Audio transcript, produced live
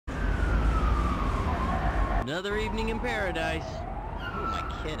Another evening in paradise. Who am I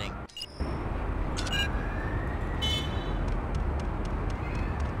kidding?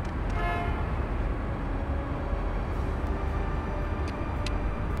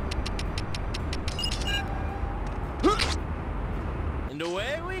 And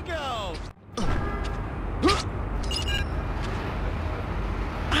away we go!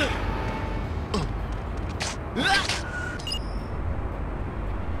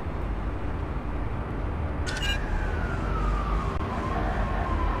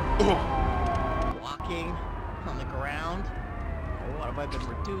 Walking on the ground? What have I been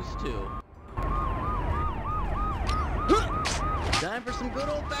reduced to? Time for some good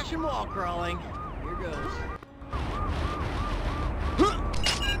old-fashioned wall crawling. Here goes.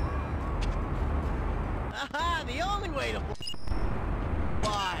 Aha! The only way to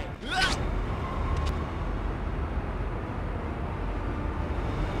fly!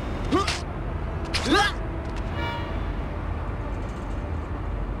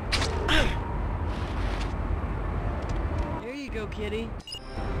 Here you go, kitty.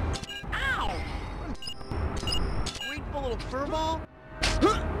 Ow! Grateful little furball.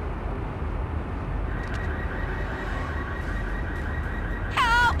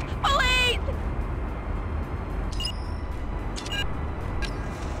 Help! Police!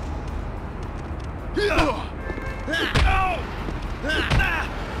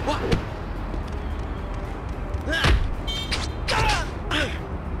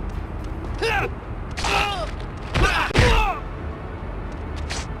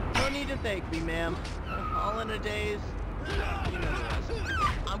 No need to thank me, ma'am. All in a daze. You know the rest.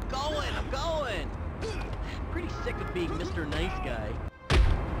 I'm going! Pretty sick of being Mr. Nice Guy.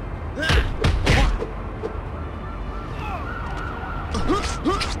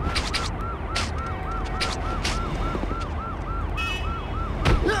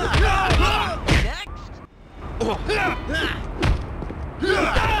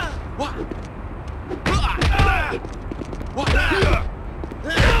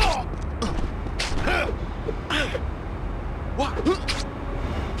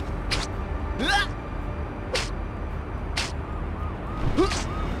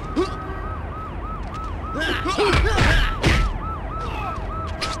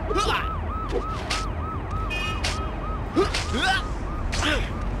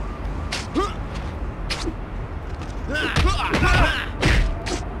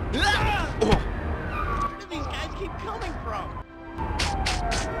 Where do these guys keep coming from?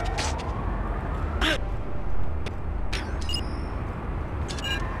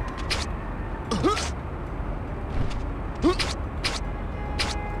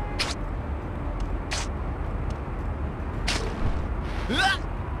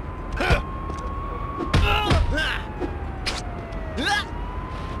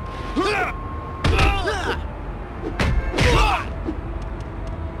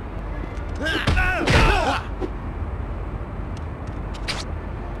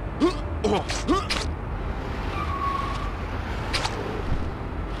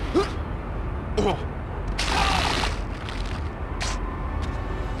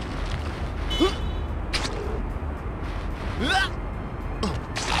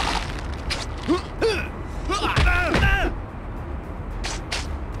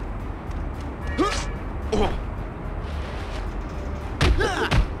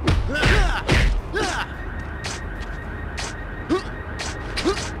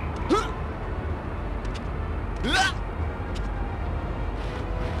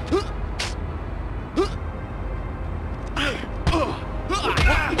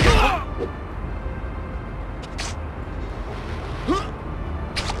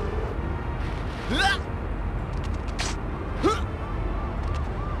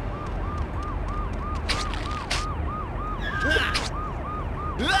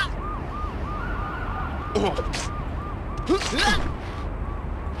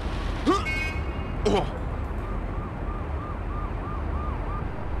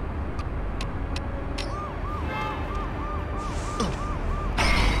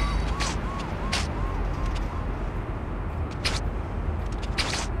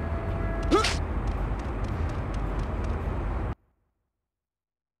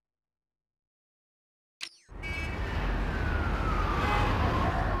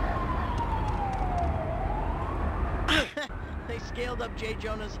 They scaled up J.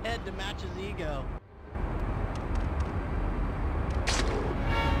 Jonah's head to match his ego.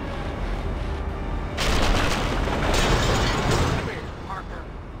 Come here, Parker.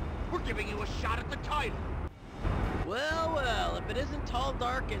 We're giving you a shot at the title. Well, well, if it isn't tall,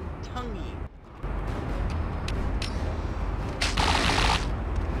 dark, and tonguey.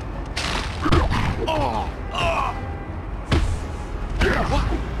 Fear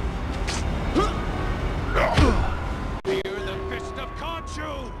the fist of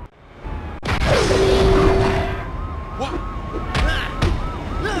Conchu!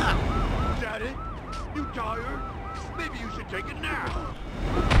 Daddy, you tired? Maybe you should take a nap.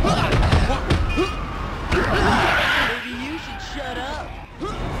 Maybe you should shut up.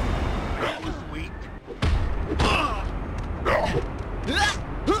 That was weak.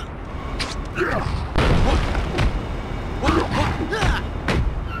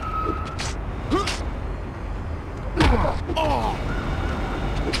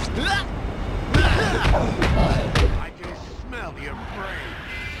 I can smell your brain.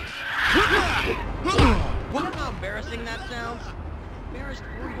 You know how embarrassing that sounds? Embarrassed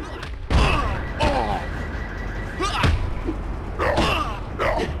for you.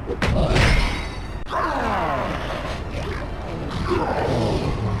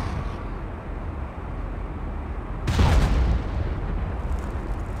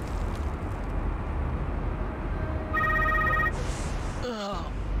 Ugh.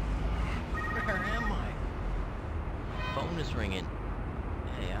 Where am I? Phone is ringing.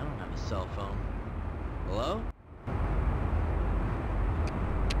 Hey, I don't have a cell phone. Hello?